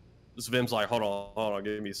then Zvim's like, hold on,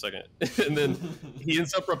 give me a second. And then he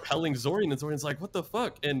ends up repelling Zorian, and Zorian's like, what the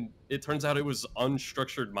fuck? And it turns out it was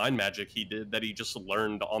unstructured mind magic he did that he just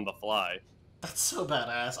learned on the fly. That's so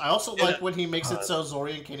badass. I also like when he makes it so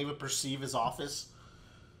Zorian can't even perceive his office.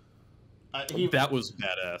 That was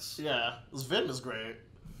badass. Yeah, Zvim is great.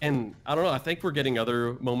 And I don't know, I think we're getting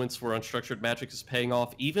other moments where unstructured magic is paying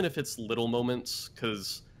off, even if it's little moments,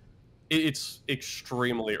 because it's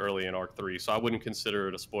extremely early in Arc 3, so I wouldn't consider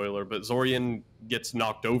it a spoiler, but Zorian gets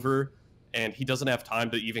knocked over, and he doesn't have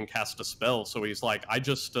time to even cast a spell, so he's like, I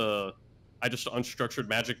just unstructured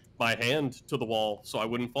magic my hand to the wall so I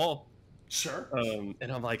wouldn't fall. Sure.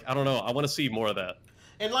 And I'm like, I don't know, I want to see more of that.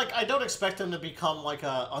 And, like, I don't expect him to become, like,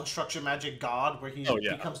 a unstructured magic god, where he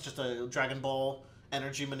becomes just a Dragon Ball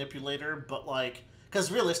energy manipulator, but, like,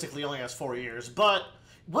 because realistically he only has 4 years, but,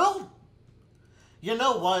 well, you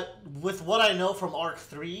know what? With what I know from Arc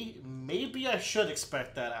 3, maybe I should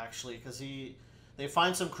expect that, actually, because they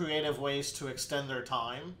find some creative ways to extend their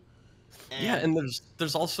time. Yeah, and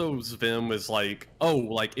there's also Zvim is like, oh,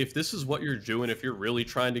 like, if this is what you're doing, if you're really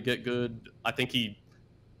trying to get good, I think he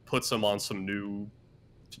puts him on some new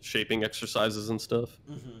shaping exercises and stuff.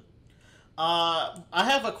 Mm-hmm. I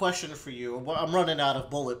have a question for you. I'm running out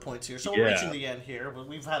of bullet points here, so we're reaching the end here, but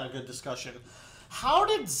we've had a good discussion. How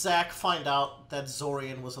did Zack find out that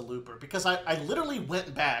Zorian was a looper? Because I literally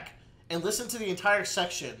went back and listened to the entire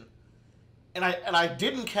section, and I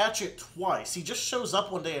didn't catch it twice. He just shows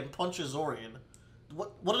up one day and punches Zorian.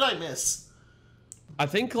 What did I miss? I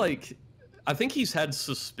think he's had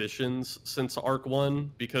suspicions since Arc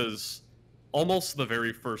 1, because almost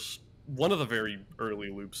one of the very early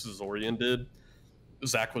loops Zorian did,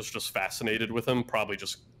 Zack was just fascinated with him, probably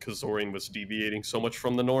just because Zorian was deviating so much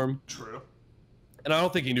from the norm. True. And I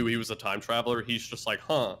don't think he knew he was a time traveler. He's just like,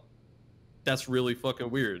 huh, that's really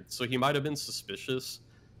fucking weird. So he might have been suspicious.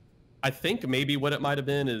 I think maybe what it might have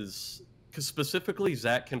been is, because specifically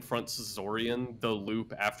Zack confronts Zorian, the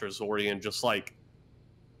loop, after Zorian just, like,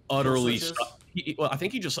 utterly... I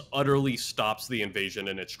think he just utterly stops the invasion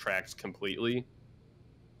in its tracks completely.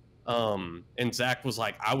 And Zack was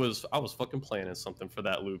like, I was fucking planning something for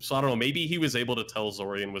that loop. So I don't know, maybe he was able to tell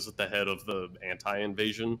Zorian was at the head of the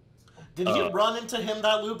anti-invasion. Did you run into him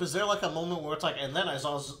that loop? Is there like a moment where it's like, and then I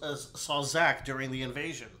saw Zack during the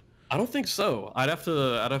invasion? I don't think so. I'd have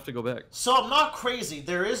to go back. So I'm not crazy.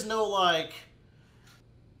 There is no like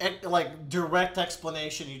direct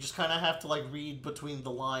explanation. You just kind of have to like read between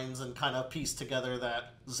the lines and kind of piece together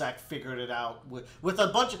that Zack figured it out with a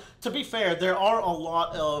bunch of. To be fair, there are a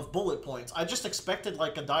lot of bullet points. I just expected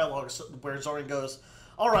like a dialogue where Zorian goes,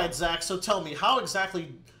 "All right, Zack. So tell me how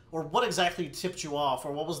exactly." Or what exactly tipped you off,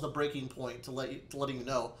 or what was the breaking point to letting you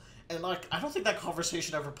know? And like, I don't think that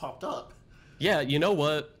conversation ever popped up. Yeah, you know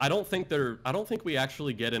what? I don't think we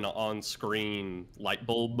actually get an on-screen light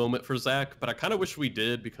bulb moment for Zack, but I kind of wish we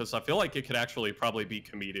did, because I feel like it could actually probably be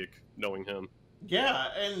comedic knowing him. Yeah,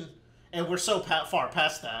 and we're so far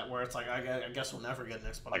past that where it's like I guess we'll never get an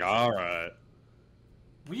explanation. Like, all right.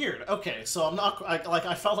 Weird. Okay, so I'm not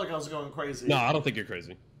I felt like I was going crazy. No, I don't think you're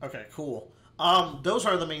crazy. Okay, cool. Those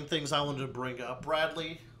are the main things I wanted to bring up.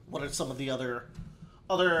 Bradley, what are some of the other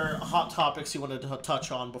hot topics you wanted to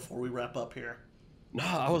touch on before we wrap up here? No,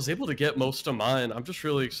 I was able to get most of mine. I'm just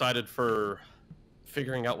really excited for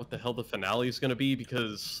figuring out what the hell the finale is going to be,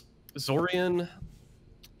 because Zorian,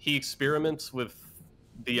 he experiments with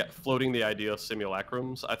floating the idea of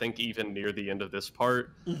simulacrums, I think even near the end of this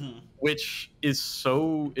part, which is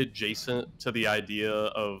so adjacent to the idea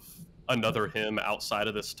of another him outside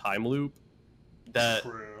of this time loop that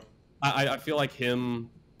I feel like him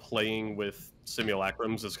playing with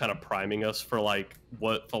simulacrums is kind of priming us for like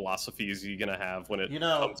what philosophies you're gonna have when it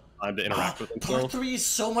comes time to interact with himself. Part 3 is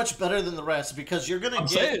so much better than the rest because you're gonna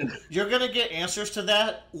get answers to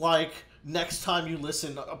that like next time you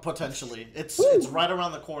listen. Potentially, it's right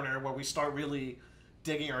around the corner where we start really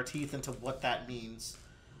digging our teeth into what that means.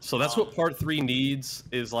 So that's what part 3 needs.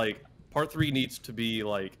 Is like part 3 needs to be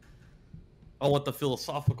like, I want the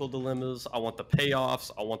philosophical dilemmas. I want the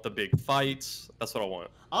payoffs. I want the big fights. That's what I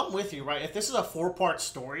want. I'm with you, right? If this is a 4-part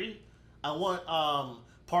story, I want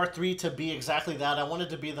part 3 to be exactly that. I want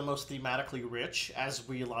it to be the most thematically rich, as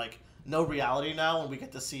we like know reality now, and we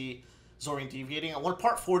get to see Zorian deviating. I want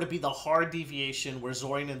part 4 to be the hard deviation, where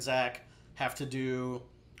Zorian and Zack have to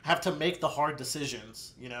make the hard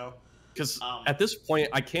decisions. You know, because at this point,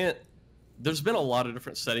 I can't. There's been a lot of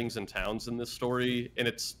different settings and towns in this story, and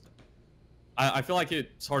I feel like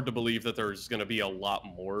it's hard to believe that there's going to be a lot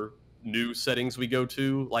more new settings we go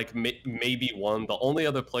to. Like maybe one. The only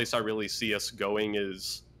other place I really see us going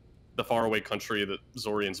is the faraway country that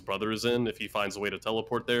Zorian's brother is in, if he finds a way to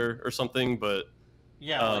teleport there or something. But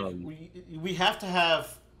yeah, like we have to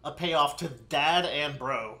have a payoff to Dad and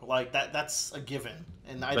Bro. Like that's a given,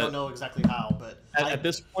 and I don't know exactly how. But at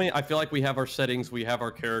this point, I feel like we have our settings, we have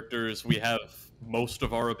our characters, we have most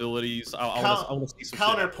of our abilities. I want to see some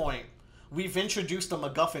counterpoint. We've introduced a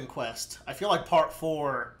MacGuffin quest. I feel like part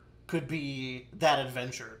 4 could be that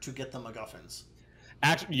adventure to get the MacGuffins.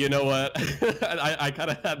 Actually, you know what? I kind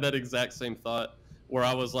of had that exact same thought where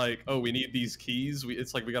I was like, oh, we need these keys.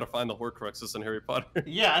 It's like we got to find the Horcruxes in Harry Potter.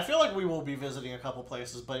 Yeah, I feel like we will be visiting a couple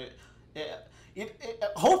places, but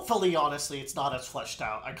hopefully, honestly, it's not as fleshed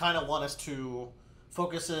out. I kind of want us to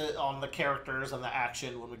focus it on the characters and the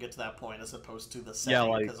action when we get to that point, as opposed to the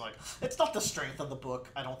setting. Because it's not the strength of the book,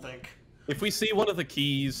 I don't think. If we see one of the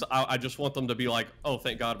keys, I just want them to be like, oh,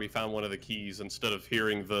 thank God we found one of the keys, instead of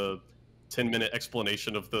hearing the 10-minute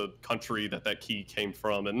explanation of the country that key came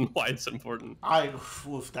from and why it's important.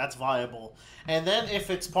 That's viable. And then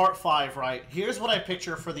if it's part 5, right, here's what I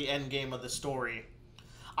picture for the end game of the story.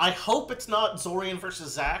 I hope it's not Zorian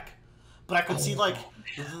versus Zack, but I could see, like,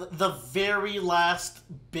 the very last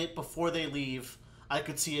bit before they leave, I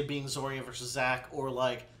could see it being Zorian versus Zack, or,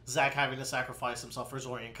 like, Zack having to sacrifice himself for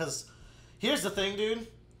Zorian, because here's the thing, dude.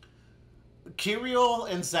 Kiriel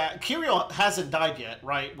and Zack... Kiriel hasn't died yet,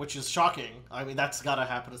 right? Which is shocking. I mean, that's gotta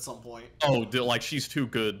happen at some point. Oh, like, she's too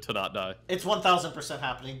good to not die. It's 1000%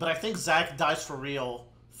 happening, but I think Zack dies for real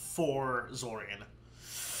for Zorian.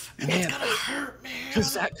 And it's gonna hurt, man!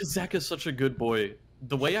 Because Zack is such a good boy.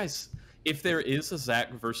 The way if there is a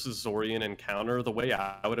Zack versus Zorian encounter, the way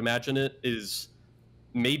I would imagine it is...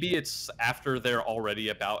 Maybe it's after they're already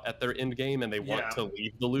about at their end game and they want to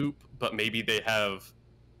leave the loop, but maybe they have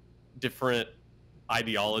different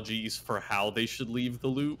ideologies for how they should leave the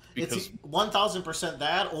loop. Because it's 1000%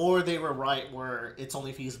 that, or they were right where it's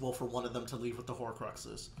only feasible for one of them to leave with the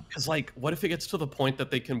Horcruxes. Because, like, what if it gets to the point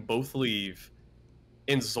that they can both leave,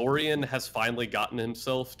 and Zorian has finally gotten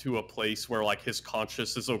himself to a place where, like, his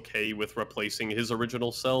conscience is okay with replacing his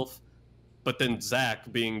original self, but then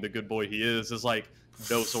Zack, being the good boy he is like,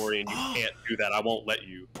 no, Zorian, you can't do that. I won't let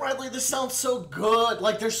you. Bradley, this sounds so good.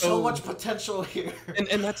 Like, there's so much potential here.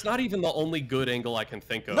 And that's not even the only good angle I can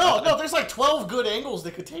think of. No, there's like 12 good angles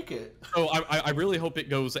that could take it. Oh, I really hope it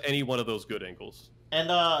goes any one of those good angles. And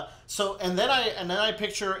then I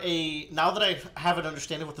picture now that I have an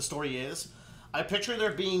understanding of what the story is, I picture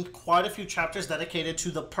there being quite a few chapters dedicated to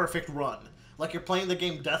the perfect run. Like you're playing the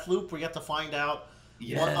game Deathloop, where you have to find out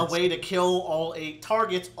a way to kill all 8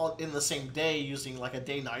 targets in the same day using like a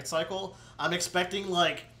day-night cycle. I'm expecting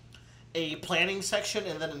like a planning section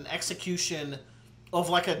and then an execution of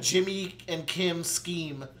like a Jimmy and Kim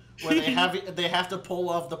scheme where they have to pull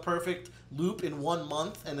off the perfect loop in 1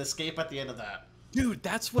 month and escape at the end of that. Dude,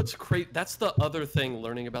 that's what's great. That's the other thing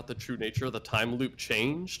learning about the true nature of the time loop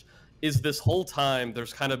changed, is this whole time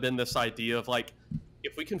there's kind of been this idea of like,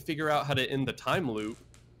 if we can figure out how to end the time loop,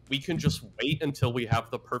 we can just wait until we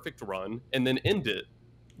have the perfect run and then end it.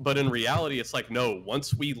 But in reality, it's like, no,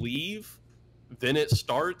 once we leave, then it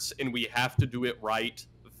starts and we have to do it right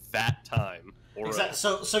that time. Exactly.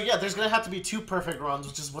 So yeah, there's going to have to be 2 perfect runs,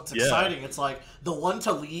 which is what's exciting. It's like the one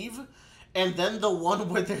to leave and then the one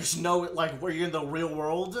where there's no, like, where you're in the real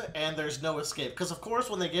world and there's no escape. Because, of course,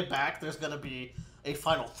 when they get back, there's going to be a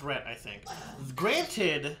final threat, I think.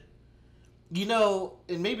 Granted... You know,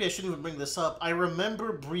 and maybe I shouldn't even bring this up, I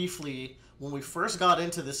remember briefly when we first got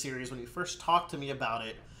into the series, when you first talked to me about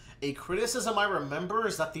it, a criticism I remember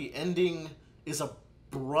is that the ending is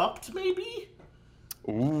abrupt, maybe?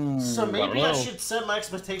 Ooh, so maybe I should set my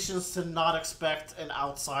expectations to not expect an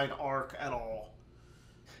outside arc at all.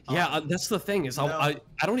 Yeah, that's the thing is you know?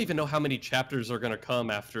 I don't even know how many chapters are gonna come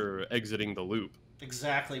after exiting the loop.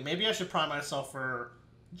 Exactly. Maybe I should prime myself for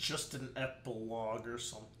just an epilogue or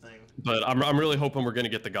something. But I'm really hoping we're gonna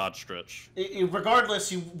get the God Stretch.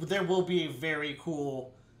 Regardless, there will be a very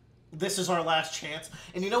cool. This is our last chance.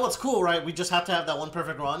 And you know what's cool, right? We just have to have that one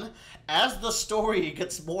perfect run. As the story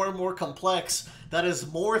gets more and more complex, that is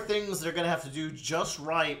more things they're going to have to do just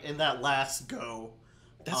right in that last go.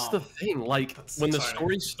 That's the thing. Like, when exciting. the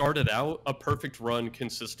story started out, a perfect run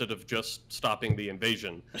consisted of just stopping the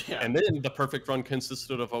invasion. Yeah. And then the perfect run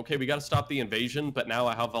consisted of, okay, we got to stop the invasion, but now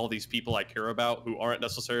I have all these people I care about who aren't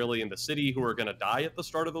necessarily in the city who are going to die at the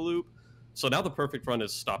start of the loop. So now the perfect run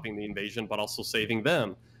is stopping the invasion, but also saving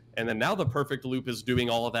them. And then now the perfect loop is doing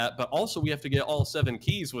all of that, but also we have to get all 7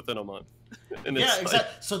 keys within a month. And yeah, exactly. Like...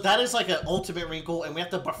 So that is like an ultimate wrinkle, and we have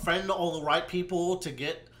to befriend all the right people to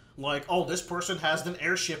get, like, oh, this person has an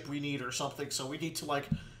airship we need or something, so we need to, like,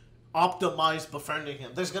 optimize befriending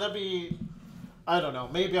him. There's gonna be, I don't know,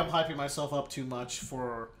 maybe I'm hyping myself up too much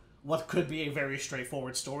for what could be a very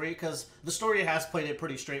straightforward story, because the story has played it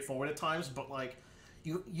pretty straightforward at times, but, like,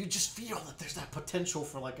 you just feel that there's that potential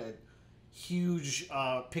for, like, a huge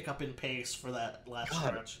pickup in pace for that last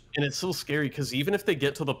stretch. And it's so scary because even if they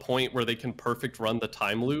get to the point where they can perfect run the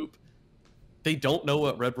time loop, they don't know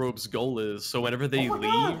what Red Robe's goal is. So whenever they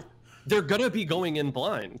leave, they're gonna be going in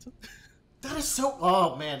blind. That is so.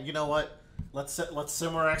 Oh man, you know what? Let's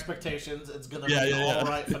simmer expectations. It's gonna be an all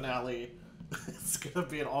right finale. It's gonna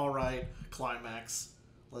be an all right climax.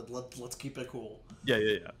 Let's keep it cool.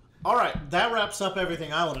 Yeah. All right, that wraps up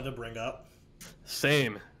everything I wanted to bring up.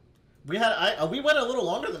 Same. We went a little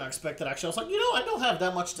longer than I expected. Actually, I was like, I don't have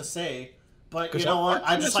that much to say, but you know what?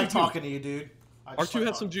 I just like talking to you, dude. R2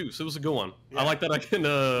 had some juice. It was a good one. Yeah. I like that I can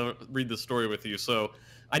read the story with you. So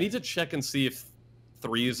I need to check and see if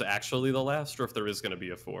 3 is actually the last, or if there is going to be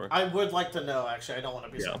a 4. I would like to know. Actually, I don't want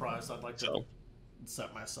to be surprised. I'd like to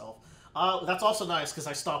set myself. That's also nice because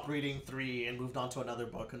I stopped reading 3 and moved on to another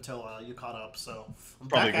book until you caught up. So I'm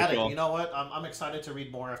back at it. You know what? I'm excited to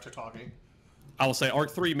read more after talking. I will say Arc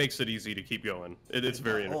 3 makes it easy to keep going. It's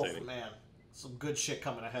very entertaining. Oh, man. Some good shit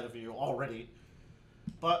coming ahead of you already.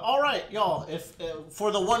 But, alright, y'all. If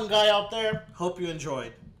for the one guy out there, hope you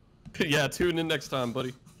enjoyed. Yeah, tune in next time,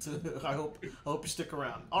 buddy. I hope you stick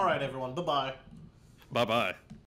around. Alright, everyone. Bye-bye. Bye-bye.